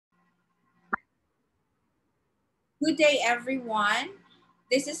Good day, everyone.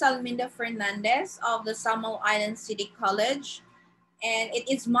 This is Alminda Fernandez of the Samal Island City College, and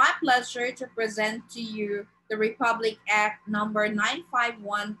it is my pleasure to present to you the Republic Act number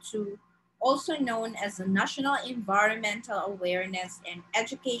 9512, also known as the National Environmental Awareness and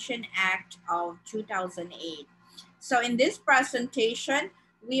Education Act of 2008. So, in this presentation,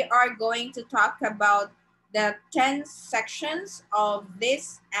 we are going to talk about the 10 sections of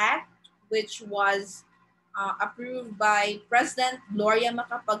this act, which was approved by President Gloria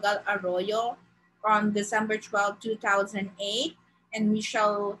Macapagal Arroyo on December 12, 2008. And we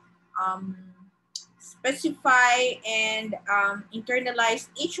shall um, specify and internalize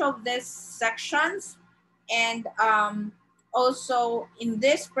each of these sections. And also in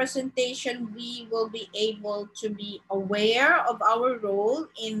this presentation, we will be able to be aware of our role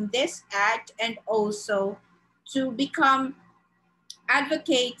in this act and also to become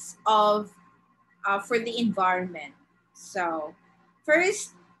advocates of for the environment. So,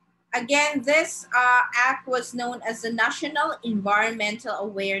 first, again, this act was known as the National Environmental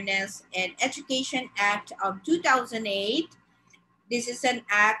Awareness and Education Act of 2008. This is an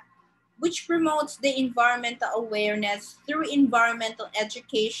act which promotes the environmental awareness through environmental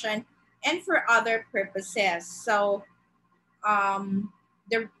education and for other purposes. So,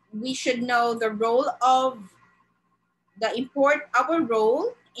 we should know the role of our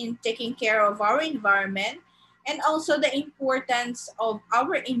role in taking care of our environment and also the importance of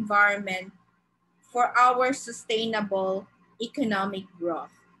our environment for our sustainable economic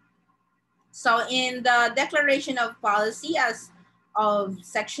growth. So in the declaration of policy as of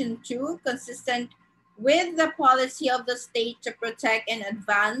section 2, consistent with the policy of the state to protect and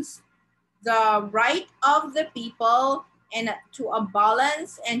advance the right of the people and to a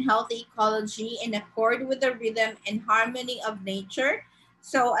balanced and healthy ecology in accord with the rhythm and harmony of nature.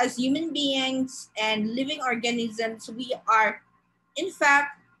 So as human beings and living organisms, we are in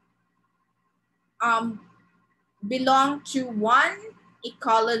fact um, belong to one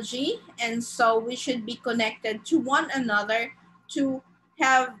ecology, and so we should be connected to one another to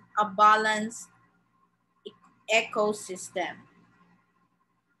have a balanced ecosystem.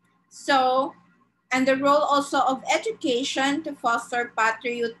 So, and the role also of education to foster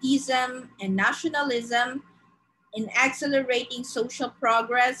patriotism and nationalism in accelerating social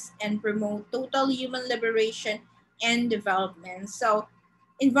progress and promote total human liberation and development. So,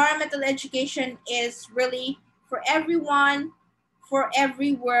 environmental education is really for everyone, for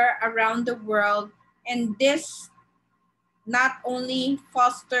everywhere around the world, and this not only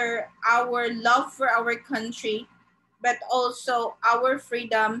foster our love for our country, but also our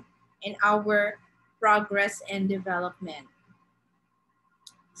freedom and our progress and development.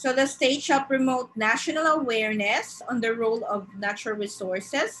 So the state shall promote national awareness on the role of natural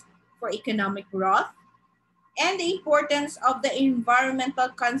resources for economic growth and the importance of the environmental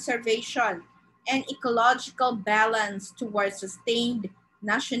conservation and ecological balance towards sustained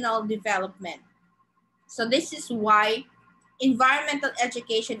national development. So this is why environmental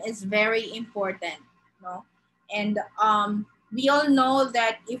education is very important, no? And we all know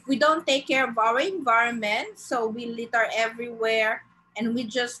that if we don't take care of our environment, so we litter everywhere and we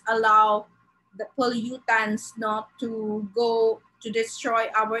just allow the pollutants not to go to destroy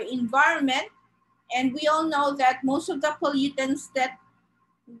our environment. And we all know that most of the pollutants that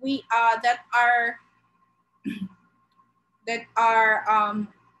we that are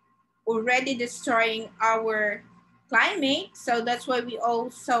already destroying our climate. So that's why we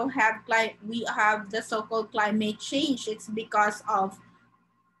also have we have the so-called climate change. It's because of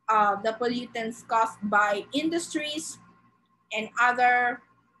the pollutants caused by industries and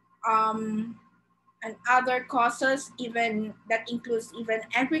um, other causes, even that includes even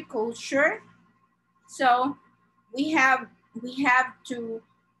agriculture. So we have to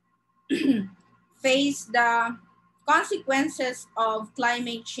face the consequences of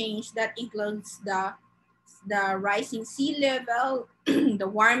climate change that includes the rising sea level, the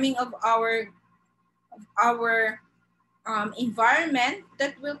warming of our environment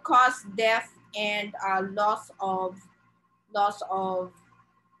that will cause death and loss of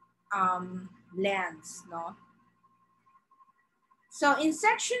lands. No. So in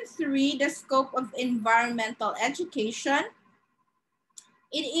section 3, the scope of environmental education,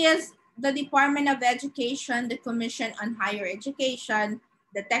 it is the Department of Education, the Commission on Higher Education,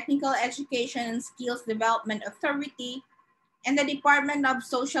 the Technical Education and Skills Development Authority, and the Department of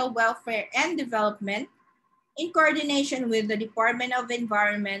Social Welfare and Development, in coordination with the Department of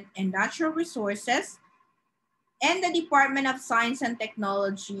Environment and Natural Resources, and the Department of Science and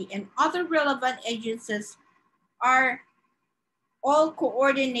Technology and other relevant agencies are all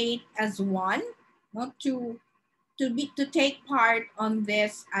coordinate as one, not to to take part on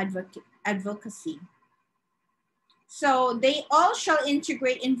this advocacy. So they all shall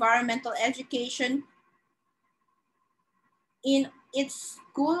integrate environmental education in its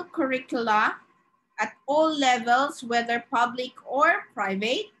school curricula at all levels, whether public or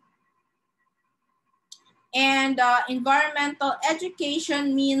private. And environmental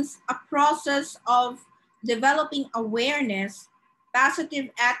education means a process of developing awareness, positive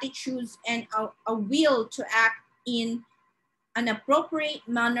attitudes, and a will to act in an appropriate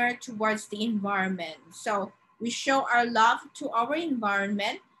manner towards the environment. So we show our love to our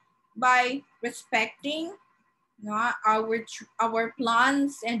environment by respecting our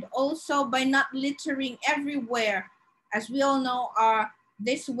plants, and also by not littering everywhere. As we all know,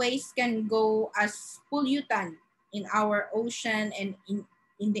 this waste can go as pollutant in our ocean and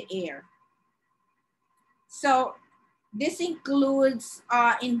in the air. So this includes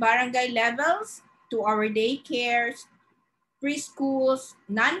in barangay levels to our daycares, preschools,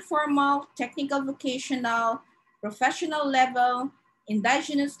 non-formal, technical vocational, professional level,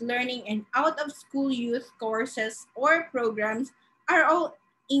 indigenous learning, and out-of-school youth courses or programs are all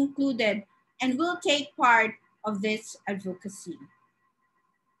included and will take part of this advocacy.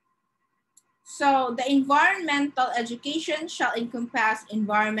 So the environmental education shall encompass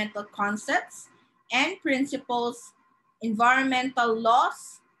environmental concepts and principles, environmental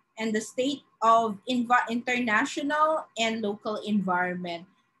laws, and the state of international and local environment.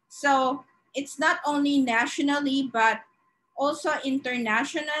 So it's not only nationally, but also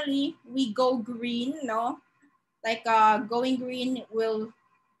internationally, we go green, no? Like going green will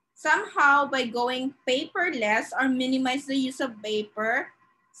somehow, by going paperless or minimize the use of paper,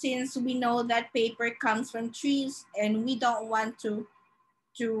 since we know that paper comes from trees and we don't want to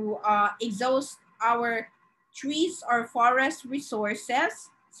exhaust our trees or forest resources,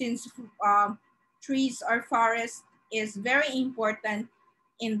 since trees or forest is very important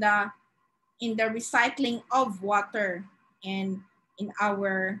in the recycling of water and in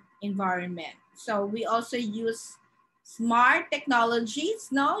our environment. So we also use smart technologies,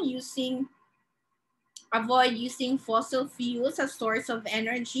 no, avoid using fossil fuels as source of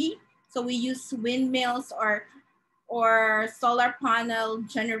energy. So we use windmills or solar panel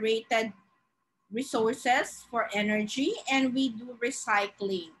generated resources for energy, and we do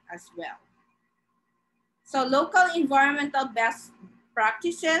recycling as well. So local environmental best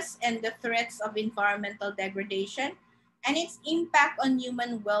practices and the threats of environmental degradation and its impact on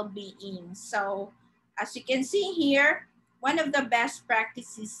human well-being. So as you can see here, one of the best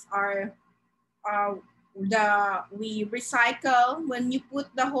practices are we recycle. When you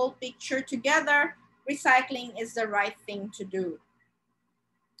put the whole picture together, recycling is the right thing to do.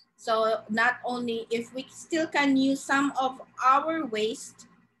 So not only if we still can use some of our waste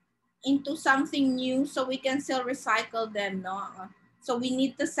into something new, so we can still recycle them, no? So we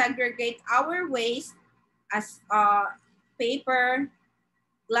need to segregate our waste as paper,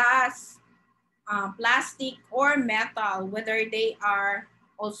 glass, plastic, or metal, whether they are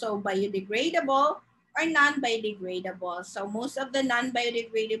also biodegradable or non-biodegradable. So most of the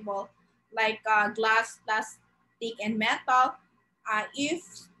non-biodegradable, like glass, plastic, and metal, if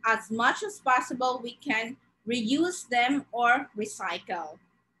as much as possible, we can reuse them or recycle,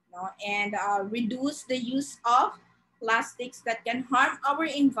 and reduce the use of plastics that can harm our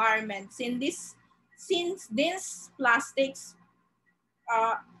environment. Since these plastics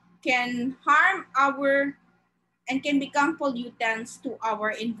can harm our and can become pollutants to our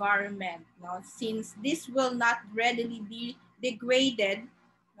environment, since this will not readily be degraded,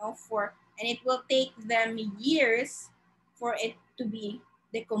 and it will take them years for it to be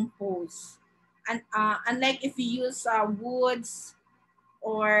decomposed. And unlike if you use woods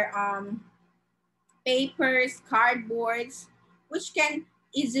or papers, cardboards, which can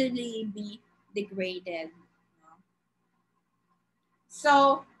easily be degraded.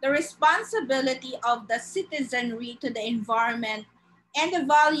 So the responsibility of the citizenry to the environment and the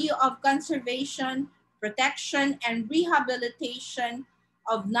value of conservation, protection, and rehabilitation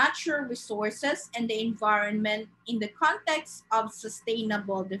of natural resources and the environment in the context of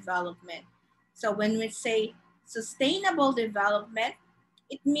sustainable development. So when we say sustainable development,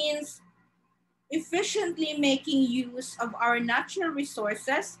 it means efficiently making use of our natural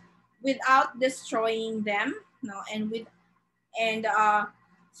resources without destroying them,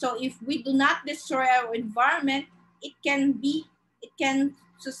 so if we do not destroy our environment, it can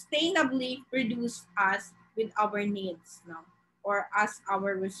sustainably produce us with our needs, or as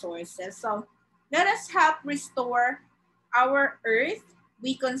our resources. So let us help restore our earth.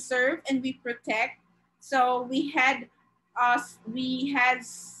 We conserve and we protect. So we had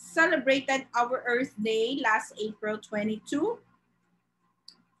celebrated our Earth Day last April 22.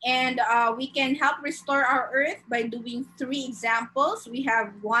 And we can help restore our Earth by doing 3 examples. We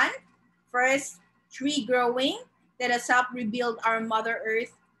have one, first, tree growing. Let us help rebuild our Mother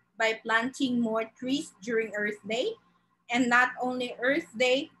Earth by planting more trees during Earth Day. And not only Earth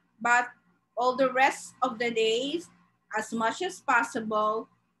Day, but all the rest of the days as much as possible.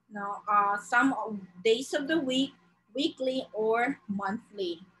 Some days of the week, weekly or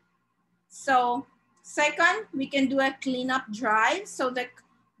monthly. So second, we can do a cleanup drive. So the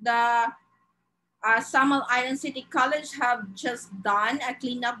Samal Island City College have just done a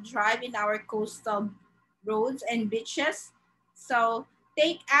cleanup drive in our coastal roads and beaches. So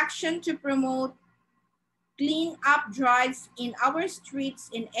take action to promote clean up drives in our streets,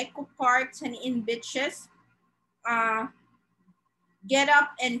 in eco parks, and in beaches. Get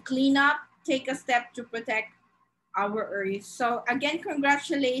up and clean up, take a step to protect our earth. So again,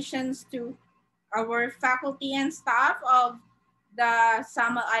 congratulations to our faculty and staff of the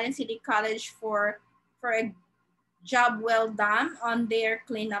Samal Island City College for a job well done on their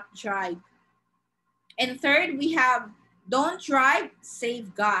cleanup drive. And third, we have don't drive,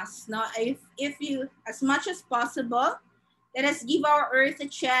 save gas. Now, if you, as much as possible, let us give our earth a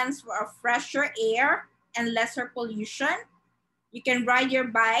chance for a fresher air and lesser pollution. You can ride your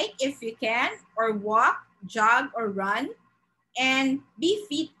bike if you can, or walk, jog, or run, and be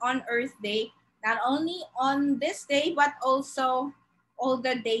fit on Earth Day, not only on this day, but also all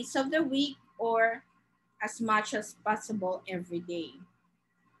the days of the week or as much as possible every day.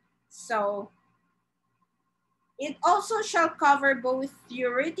 So it also shall cover both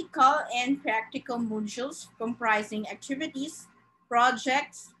theoretical and practical modules comprising activities,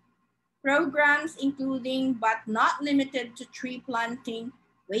 projects, programs including but not limited to tree planting,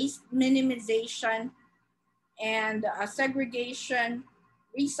 waste minimization, and segregation,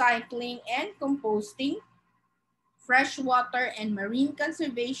 recycling and composting, freshwater and marine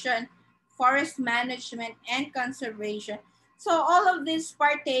conservation, forest management and conservation. So all of this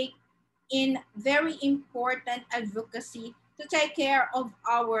partake in very important advocacy to take care of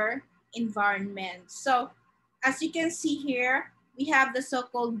our environment. So as you can see here, we have the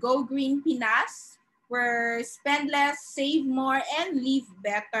so-called Go Green Pinas, where spend less, save more, and live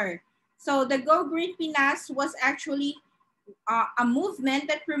better. So the Go Green Pinas was actually a movement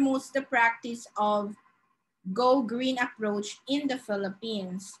that promotes the practice of Go Green approach in the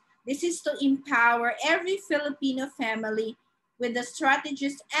Philippines. This is to empower every Filipino family with the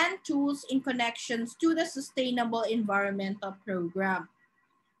strategies and tools in connections to the Sustainable Environmental Program.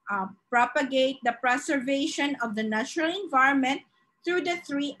 Propagate the preservation of the natural environment through the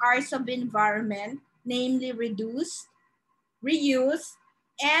 3 R's of environment, namely reduce, reuse,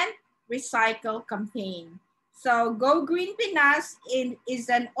 and recycle campaign. So Go Green Pinas is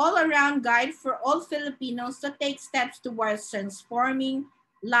an all-around guide for all Filipinos to take steps towards transforming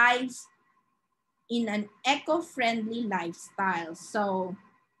lives in an eco-friendly lifestyle. So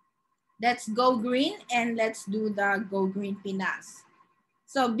let's go green and let's do the Go Green Pinas.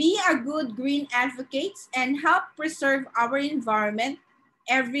 So be a good green advocate and help preserve our environment.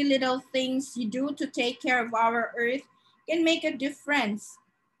 Every little things you do to take care of our earth can make a difference.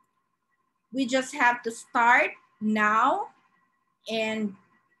 We just have to start now, and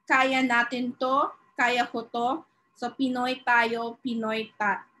kaya natin to, kaya ko to. So Pinoy tayo, Pinoy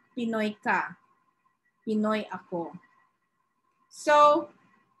ka, Pinoy ako. So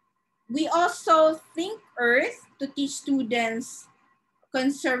we also think Earth to teach students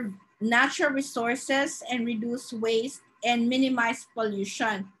conserve natural resources and reduce waste and minimize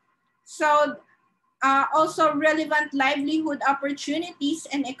pollution. So also relevant livelihood opportunities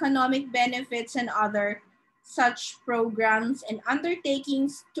and economic benefits and other such programs and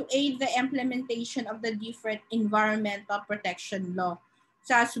undertakings to aid the implementation of the different environmental protection law.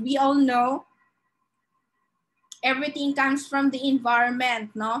 So as we all know, everything comes from the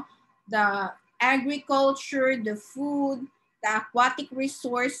environment, no? The agriculture, the food, the aquatic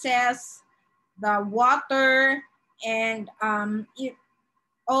resources, the water, and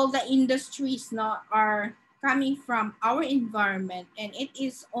all the industries are coming from our environment, and it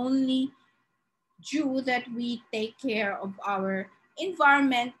is only due that we take care of our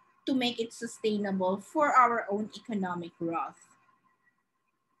environment to make it sustainable for our own economic growth.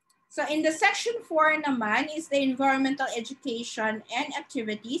 So in the section 4 naman is the environmental education and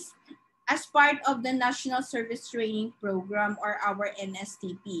activities as part of the National Service Training Program, or our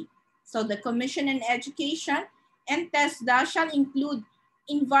NSTP. So the Commission on Education and TESDA shall include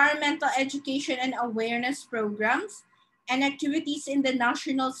environmental education and awareness programs and activities in the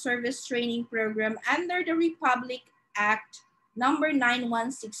National Service Training Program under the Republic Act number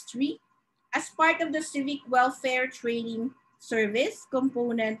 9163, as part of the Civic Welfare Training Service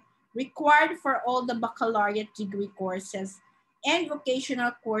component required for all the baccalaureate degree courses and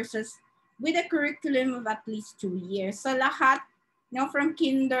vocational courses with a curriculum of at least 2 years. So lahat, from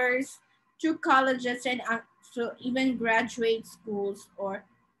kinders to colleges and so even graduate schools or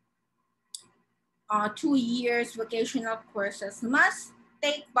 2 years vocational courses must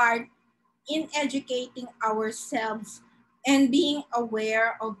take part in educating ourselves and being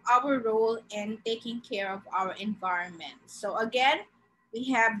aware of our role and taking care of our environment. So again, we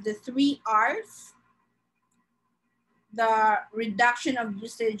have the 3 R's: the reduction of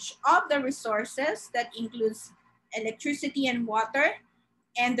usage of the resources that includes electricity and water,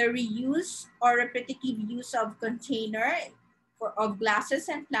 and the reuse or repetitive use of container of glasses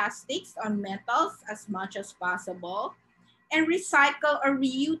and plastics on metals as much as possible, and recycle or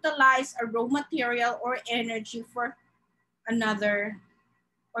reutilize a raw material or energy for another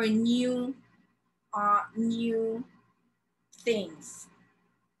or new things.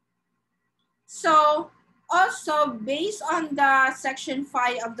 So also based on the Section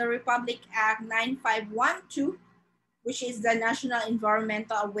 5 of the Republic Act 9512, which is the National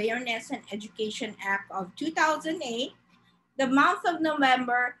Environmental Awareness and Education Act of 2008, the month of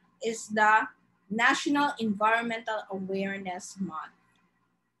November is the National Environmental Awareness Month.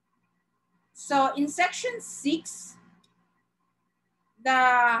 So in Section 6,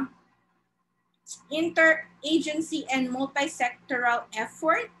 the interagency and multi-sectoral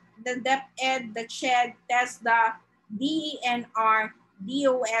effort, the DepEd, the CHED, TESDA, DENR,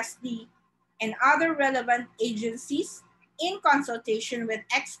 DOSD, and other relevant agencies in consultation with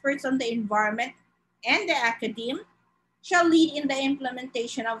experts on the environment and the academe shall lead in the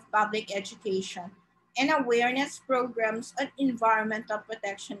implementation of public education and awareness programs on environmental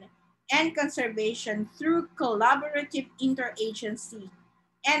protection and conservation through collaborative interagency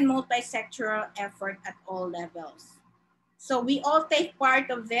and multi-sectoral effort at all levels. So we all take part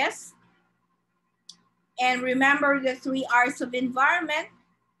of this. And remember the 3 R's of environment: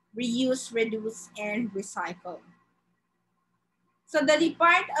 reuse, reduce, and recycle. So the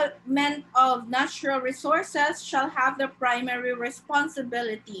Department of Natural Resources shall have the primary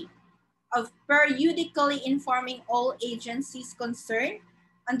responsibility of periodically informing all agencies concerned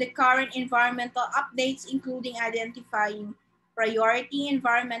on the current environmental updates, including identifying priority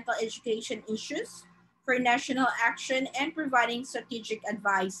environmental education issues for national action and providing strategic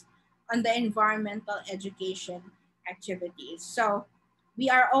advice on the environmental education activities. So we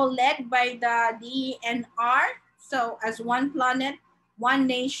are all led by the DENR. So as one planet, one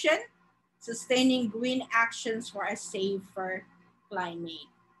nation, sustaining green actions for a safer climate.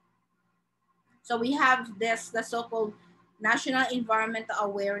 So we have this, the so-called National Environmental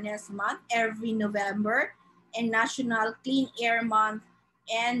Awareness Month every November, and National Clean Air Month,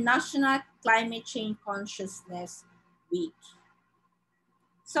 and National Climate Change Consciousness Week.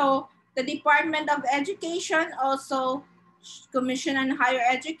 So the Department of Education, also Commission on Higher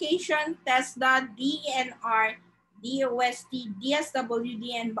Education, TESDA, DENR, DOST,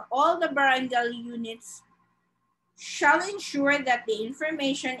 DSWD, and all the barangay units shall ensure that the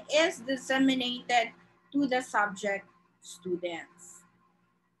information is disseminated to the subject students.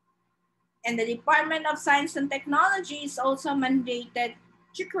 And the Department of Science and Technology is also mandated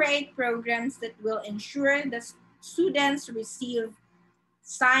to create programs that will ensure that students receive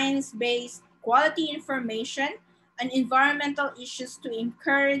science-based quality information on environmental issues to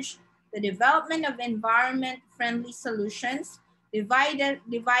encourage the development of environment-friendly solutions,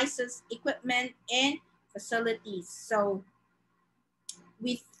 devices, equipment, and facilities. So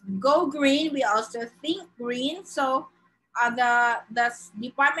we go green, we also think green. So the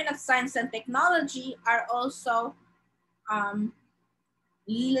Department of Science and Technology are also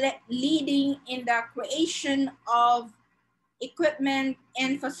leading in the creation of equipment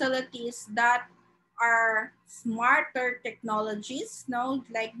and facilities that are smarter technologies,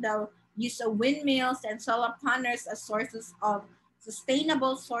 like the use of windmills and solar panels as sources of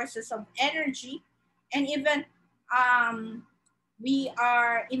sustainable sources of energy. And even we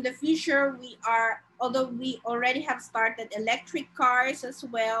are in the future, although we already have started electric cars as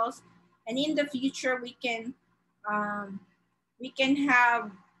well, and in the future we can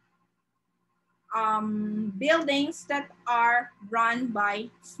have buildings that are run by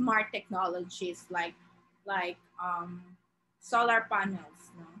smart technologies like solar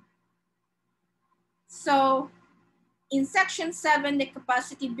panels. So in Section 7, the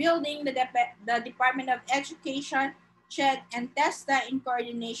capacity building, the Department of Education, CHED, and TESDA in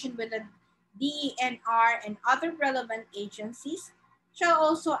coordination with the DENR and other relevant agencies shall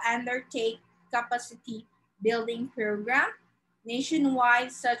also undertake capacity building program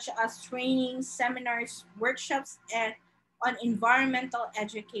nationwide, such as trainings, seminars, workshops, and on environmental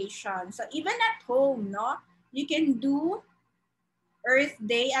education. So even at home, no, you can do Earth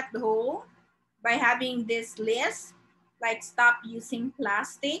Day at home by having this list, like stop using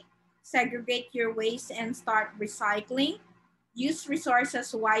plastic, segregate your waste and start recycling, use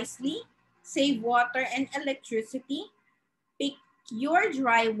resources wisely, save water and electricity, pick your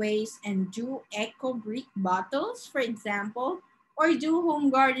dry waste and do eco brick bottles, for example, or do home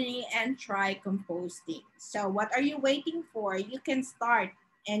gardening and try composting. So what are you waiting for? You can start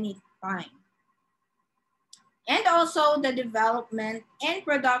anytime. And also the development and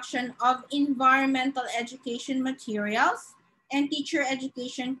production of environmental education materials and teacher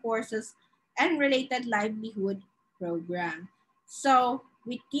education courses and related livelihood program. So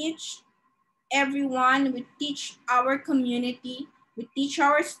we teach everyone, we teach our community, we teach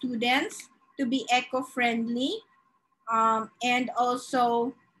our students to be eco-friendly, and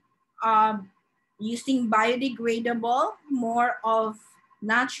also using biodegradable, more of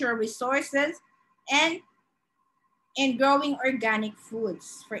natural resources, and growing organic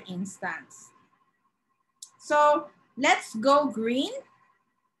foods, for instance. So let's go green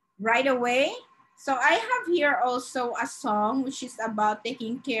right away. So I have here also a song which is about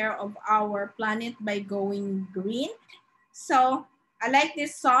taking care of our planet by going green. So I like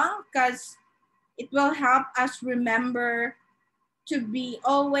this song because it will help us remember to be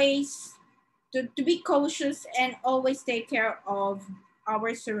always, to be cautious and always take care of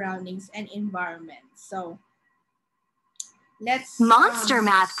our surroundings and environment. So let's... Monster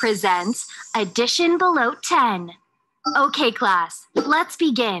Math presents Addition Below 10. Okay, class, let's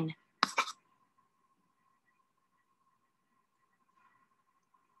begin.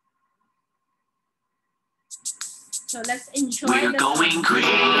 So let's enjoy. We're going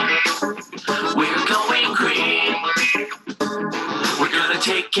green. We're going green. We're gonna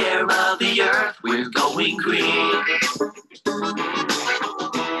take care of the earth. We're going green.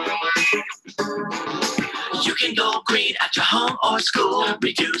 You can go green at your home or school.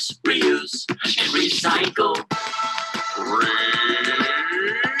 Reduce, reuse, and recycle. Reduce.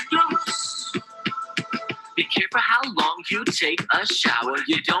 Be careful how long you take a shower.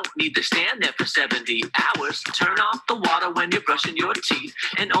 You don't need to stand there for 70 hours. Turn off the water when you're brushing your teeth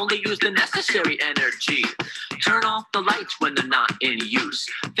and only use the necessary energy. Turn off the lights when they're not in use.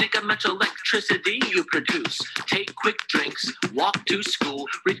 Think how much electricity you produce. Take quick drinks, walk to school.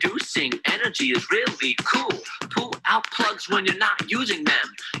 Reducing energy is really cool. Pull out plugs when you're not using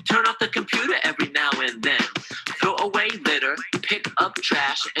them. Turn off the computer every now and then. Throw away litter, pick up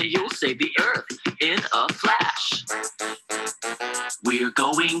trash, and you'll save the earth in a flash. We're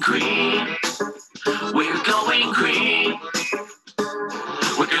going green. We're going green.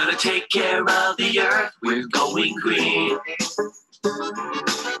 We're gonna take care of the earth. We're going green.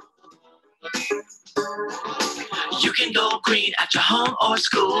 You can go green at your home or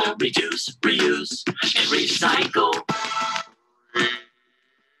school. Reduce, reuse, and recycle.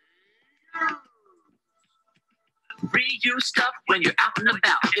 Reuse stuff when you're out and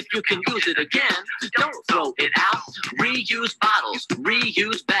about. If you can use it again, don't throw it out. Reuse bottles,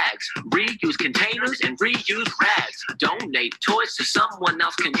 reuse bags, reuse containers, and reuse rags. Donate toys so someone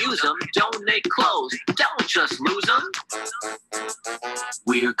else can use them. Donate clothes, don't just lose them.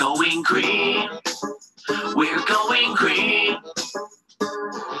 We're going green. We're going green.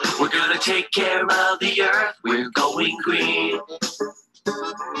 We're gonna take care of the earth. We're going green.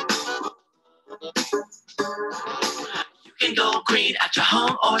 You can go green at your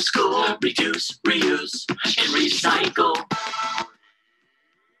home or school. Reduce, reuse, and recycle.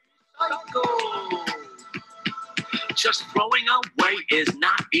 Just throwing away is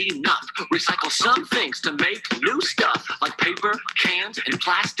not enough. Recycle some things to make new stuff, like paper, cans, and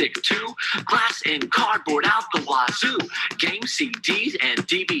plastic too. Glass and cardboard out the wazoo. Game CDs and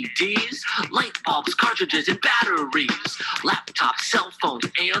DVDs. Light bulbs, cartridges, and batteries. Laptops, cell phones,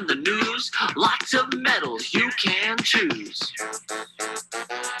 and the news. Lots of metals you can choose.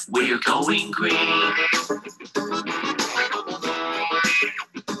 We're going green.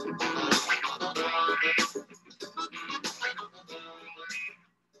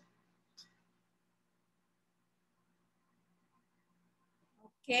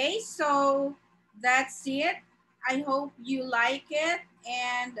 Okay, so that's it. I hope you like it,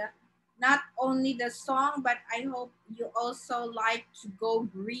 and not only the song, but I hope you also like to go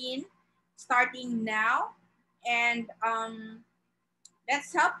green starting now. And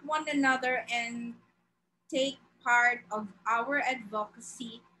let's help one another and take part of our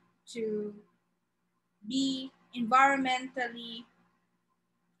advocacy to be environmentally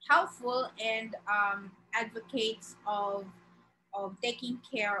helpful and advocates of of taking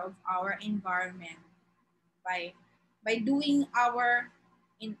care of our environment by doing our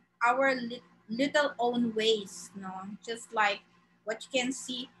in our little own ways, no, just like what you can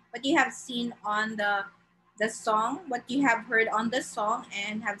see, what you have seen on the song, what you have heard on the song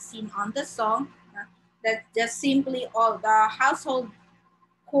and have seen on the song, that just simply all the household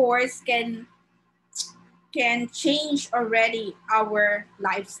chores can change already our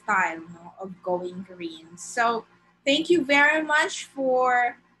lifestyle, no, of going green. So thank you very much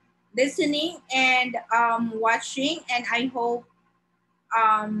for listening and watching, and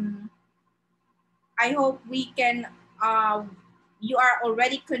um, I hope we can you are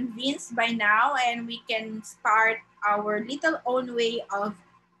already convinced by now, and we can start our little own way of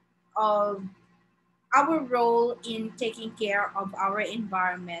our role in taking care of our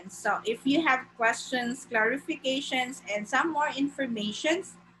environment. So if you have questions, clarifications, and some more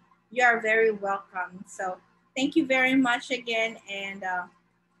informations, you are very welcome. So thank you very much again, and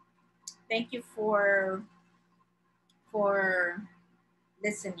thank you for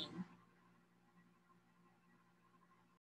listening.